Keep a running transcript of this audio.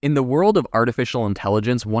In the world of artificial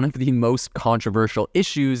intelligence, one of the most controversial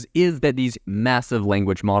issues is that these massive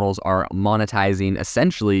language models are monetizing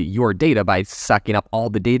essentially your data by sucking up all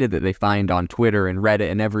the data that they find on Twitter and Reddit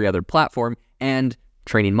and every other platform and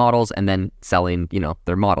training models and then selling,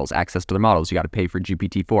 their models, access to their models. You got to pay for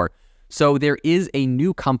GPT-4. So there is a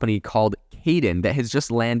new company called Caden that has just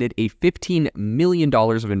landed a $15 million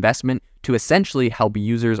of investment to essentially help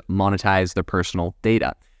users monetize their personal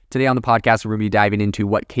data. Today on the podcast, we're going to be diving into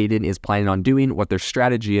what Caden is planning on doing, what their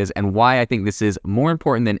strategy is, and why I think this is more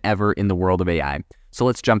important than ever in the world of AI. So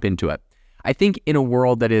let's jump into it. I think in a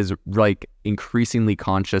world that is increasingly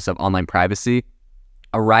conscious of online privacy,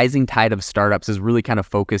 a rising tide of startups is really kind of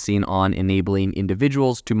focusing on enabling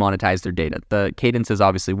individuals to monetize their data. The Cadence is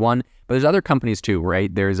obviously one, but there's other companies too,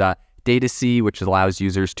 right? There's Datacy, which allows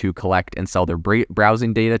users to collect and sell their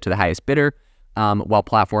browsing data to the highest bidder, while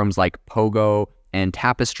platforms like Pogo and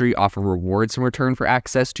Tapestry offer rewards in return for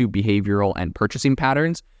access to behavioral and purchasing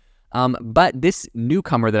patterns. But this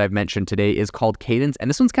newcomer that I've mentioned today is called Cadence, and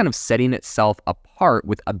this one's kind of setting itself apart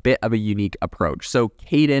with a bit of a unique approach. So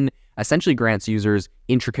Caden essentially grants users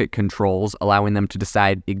intricate controls, allowing them to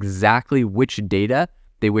decide exactly which data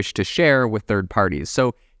they wish to share with third parties.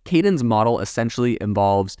 So Caden's model essentially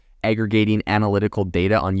involves aggregating analytical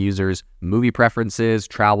data on users' movie preferences,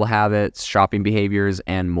 travel habits, shopping behaviors,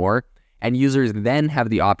 and more. And users then have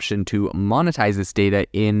the option to monetize this data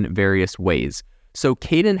in various ways. So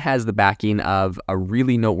Caden has the backing of a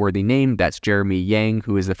really noteworthy name, that's Jeremy Yang,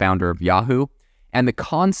 who is the founder of Yahoo. And the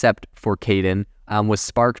concept for Caden was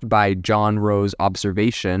sparked by John Rowe's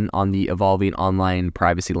observation on the evolving online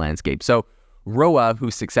privacy landscape. So Rowe,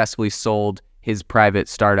 who successfully sold his private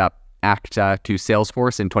startup Acta to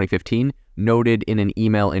Salesforce in 2015, noted in an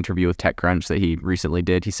email interview with TechCrunch that he recently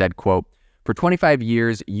did, he said, quote, "For 25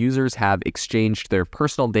 years, users have exchanged their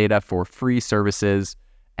personal data for free services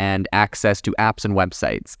and access to apps and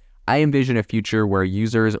websites. I envision a future where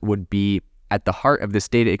users would be at the heart of this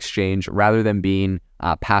data exchange rather than being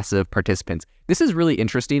passive participants." This is really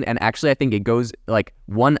interesting, and actually I think it goes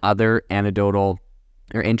one other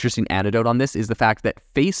interesting anecdote on this is the fact that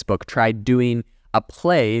Facebook tried doing a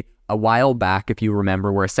play a while back, if you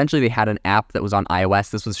remember, where essentially they had an app that was on iOS.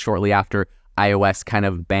 This was shortly after iOS kind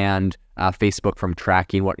of banned Facebook from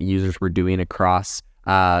tracking what users were doing across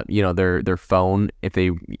their phone. If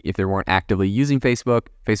they weren't actively using Facebook,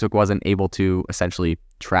 Facebook wasn't able to essentially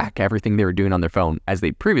track everything they were doing on their phone as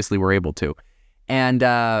they previously were able to. And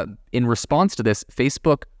in response to this,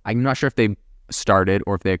 Facebook, I'm not sure if they started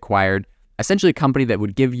or if they acquired essentially a company that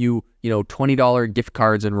would give you, $20 gift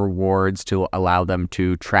cards and rewards to allow them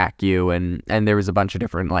to track you. And there was a bunch of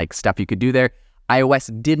different stuff you could do there. iOS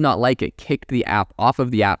did not like it, kicked the app off of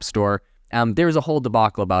the App Store. There was a whole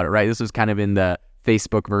debacle about it, right? This was kind of in the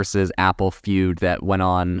Facebook versus Apple feud that went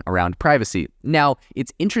on around privacy. Now,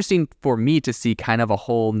 it's interesting for me to see kind of a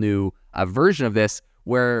whole new version of this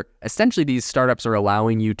where essentially these startups are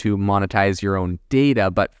allowing you to monetize your own data,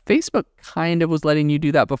 but Facebook kind of was letting you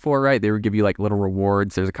do that before, right? They would give you little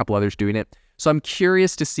rewards. There's a couple others doing it. So I'm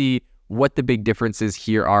curious to see what the big differences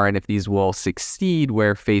here are and if these will succeed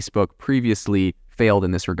where Facebook previously failed in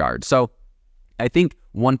this regard. So I think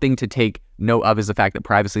one thing to take note of is the fact that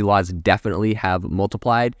privacy laws definitely have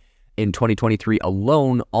multiplied. In 2023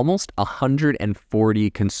 alone, almost 140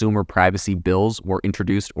 consumer privacy bills were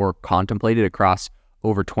introduced or contemplated across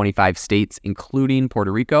over 25 states, including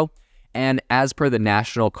Puerto Rico. And as per the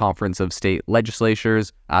National Conference of State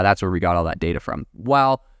Legislatures, that's where we got all that data from.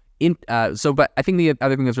 But I think the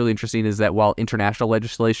other thing that's really interesting is that while international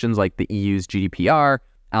legislations like the EU's GDPR,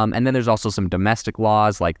 and then there's also some domestic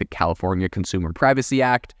laws like the California Consumer Privacy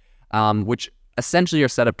Act, which essentially are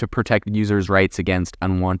set up to protect users' rights against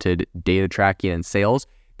unwanted data tracking and sales,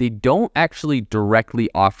 they don't actually directly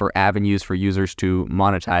offer avenues for users to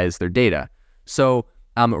monetize their data. So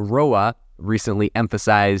Roa recently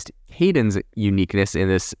emphasized Caden's uniqueness in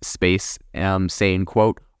this space, saying,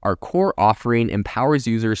 quote, "Our core offering empowers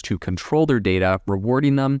users to control their data,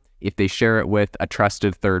 rewarding them if they share it with a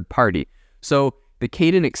trusted third party." So the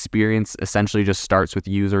Caden experience essentially just starts with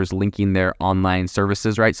users linking their online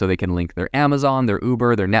services, right? So they can link their Amazon, their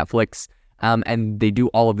Uber, their Netflix, and they do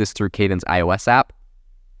all of this through Caden's iOS app.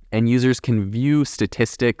 And users can view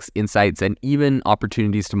statistics, insights, and even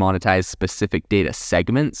opportunities to monetize specific data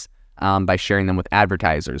segments by sharing them with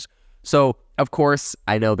advertisers. So, of course,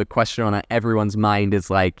 I know the question on everyone's mind is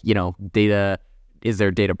data. Is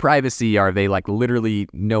there data privacy? Are they literally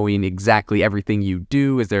knowing exactly everything you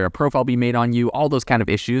do? Is there a profile being made on you? All those kind of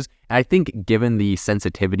issues. And I think given the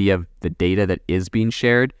sensitivity of the data that is being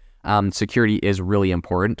shared, security is really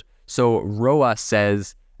important. So Roa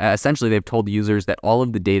says essentially they've told users that all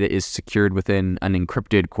of the data is secured within an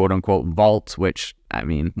encrypted quote-unquote vault, which, I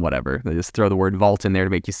mean, whatever. They just throw the word vault in there to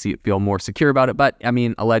make you feel more secure about it. But, I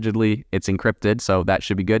mean, allegedly it's encrypted, so that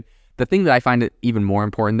should be good. The thing that I find it even more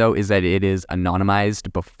important, though, is that it is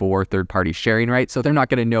anonymized before third-party sharing, right? So they're not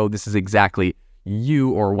going to know this is exactly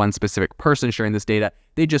you or one specific person sharing this data.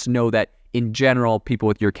 They just know that in general, people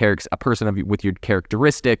with your with your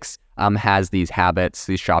characteristics has these habits,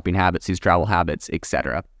 these shopping habits, these travel habits,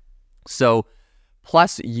 etc. So,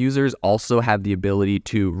 plus users also have the ability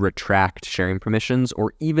to retract sharing permissions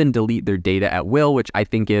or even delete their data at will, which I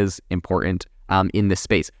think is important in this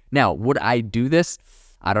space. Now, would I do this?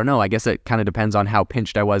 I don't know. I guess it kind of depends on how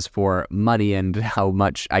pinched I was for money and how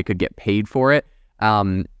much I could get paid for it.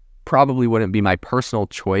 Probably wouldn't be my personal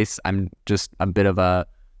choice. I'm just a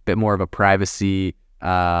bit more of a privacy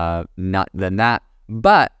nut than that.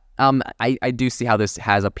 But I do see how this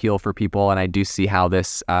has appeal for people, and I do see how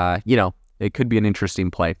this, it could be an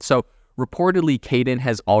interesting play. So reportedly, Kadin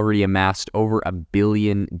has already amassed over 1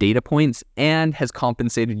 billion data points and has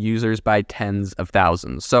compensated users by tens of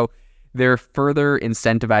thousands. So they're further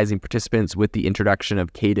incentivizing participants with the introduction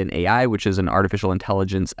of Kadin AI, which is an artificial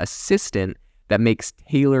intelligence assistant that makes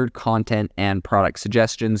tailored content and product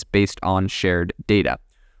suggestions based on shared data.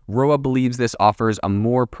 Roa believes this offers a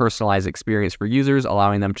more personalized experience for users,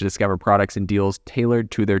 allowing them to discover products and deals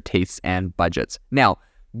tailored to their tastes and budgets. Now,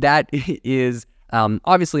 that is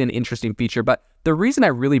obviously an interesting feature, but the reason I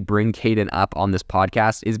really bring Kadin up on this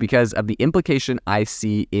podcast is because of the implication I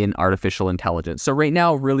see in artificial intelligence. So right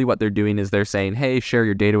now, really what they're doing is they're saying, hey, share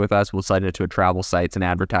your data with us. We'll send it to travel sites and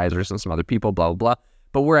advertisers and some other people, blah, blah, blah.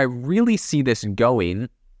 But where I really see this going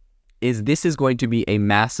is this is going to be a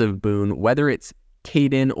massive boon, whether it's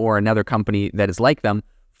Kadin or another company that is like them,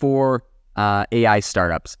 for AI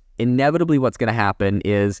startups. Inevitably, what's going to happen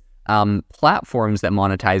is platforms that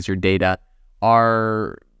monetize your data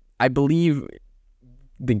are, I believe,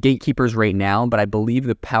 the gatekeepers right now, but I believe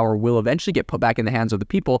the power will eventually get put back in the hands of the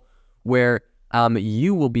people, where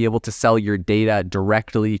you will be able to sell your data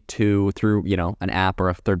directly through an app or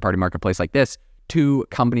a third-party marketplace like this, to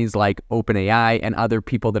companies like OpenAI and other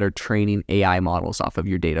people that are training AI models off of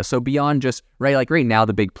your data. So beyond just, right now,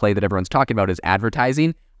 the big play that everyone's talking about is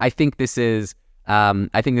advertising. I think this is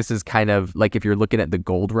kind of like, if you're looking at the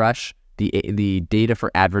gold rush, the data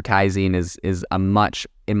for advertising is a much,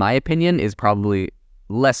 in my opinion, is probably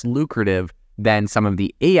less lucrative than some of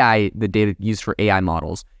the data used for AI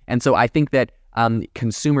models. And so I think that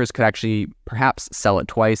consumers could actually perhaps sell it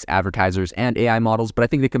twice, advertisers and AI models, but I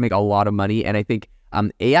think they could make a lot of money. And I think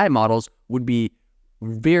AI models would be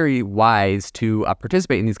very wise to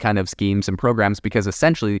participate in these kind of schemes and programs, because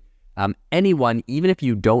essentially anyone, even if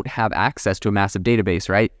you don't have access to a massive database,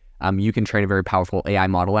 right, you can train a very powerful AI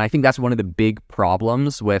model. And I think that's one of the big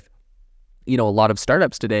problems with, a lot of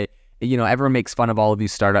startups today. Everyone makes fun of all of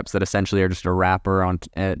these startups that essentially are just a wrapper on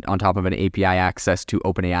top of an API access to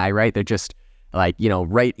OpenAI, right? They're just like,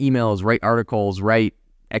 write emails, write articles, write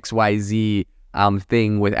XYZ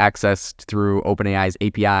thing with access through OpenAI's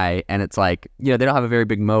API. And it's like, they don't have a very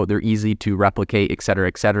big moat. They're easy to replicate, et cetera,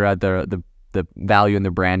 et cetera. The value in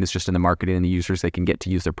their brand is just in the marketing and the users they can get to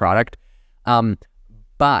use their product.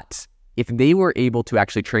 But if they were able to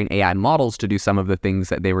actually train AI models to do some of the things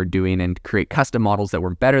that they were doing and create custom models that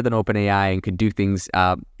were better than OpenAI and could do things,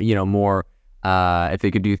 more, if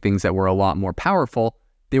they could do things that were a lot more powerful,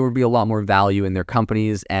 there would be a lot more value in their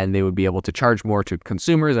companies, and they would be able to charge more to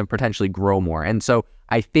consumers and potentially grow more. And so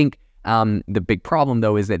I think the big problem,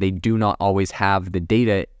 though, is that they do not always have the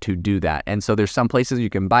data to do that. And so there's some places you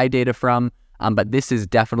can buy data from, but this is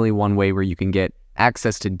definitely one way where you can get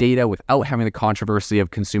access to data without having the controversy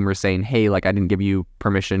of consumers saying, hey, I didn't give you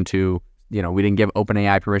permission to, we didn't give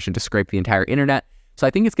OpenAI permission to scrape the entire internet. So I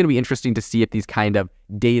think it's going to be interesting to see if these kind of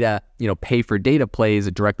data, pay for data plays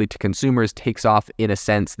directly to consumers takes off, in a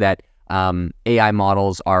sense that AI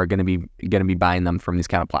models are going to be buying them from these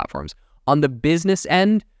kind of platforms. On the business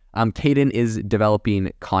end, Kadin is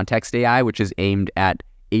developing context AI, which is aimed at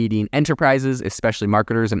aiding enterprises, especially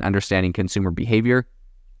marketers, in understanding consumer behavior.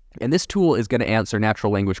 And this tool is going to answer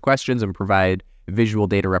natural language questions and provide visual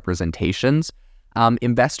data representations.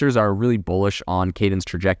 Investors are really bullish on Kadin's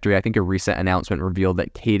trajectory. I think a recent announcement revealed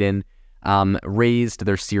that Kadin raised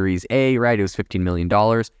their Series A, right? It was $15 million.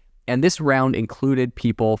 And this round included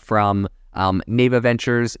people from Neva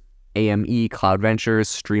Ventures, AME Cloud Ventures,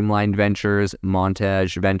 Streamlined Ventures,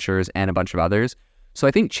 Montage Ventures, and a bunch of others. So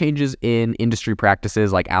I think changes in industry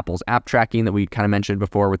practices like Apple's app tracking that we kind of mentioned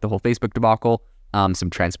before with the whole Facebook debacle, some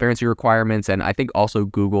transparency requirements, and I think also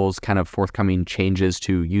Google's kind of forthcoming changes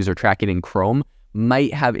to user tracking in Chrome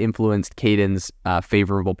might have influenced Caden's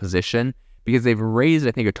favorable position, because they've raised,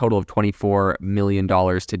 I think, a total of $24 million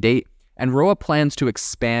to date. And Roa plans to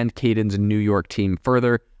expand Caden's New York team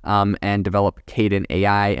further and develop Caden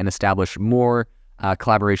AI and establish more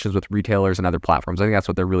collaborations with retailers and other platforms. I think that's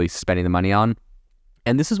what they're really spending the money on.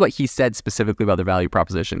 And this is what he said specifically about their value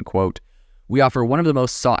proposition. Quote, "We offer one of the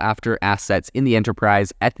most sought after assets in the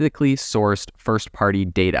enterprise, ethically sourced first-party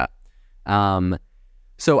data."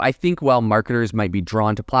 So I think while marketers might be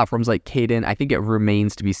drawn to platforms like Caden, I think it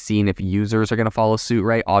remains to be seen if users are going to follow suit,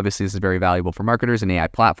 right? Obviously, this is very valuable for marketers and AI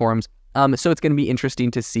platforms. So it's going to be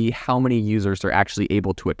interesting to see how many users they're actually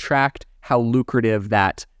able to attract, how lucrative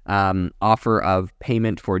that offer of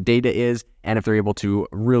payment for data is, and if they're able to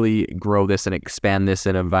really grow this and expand this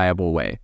in a viable way.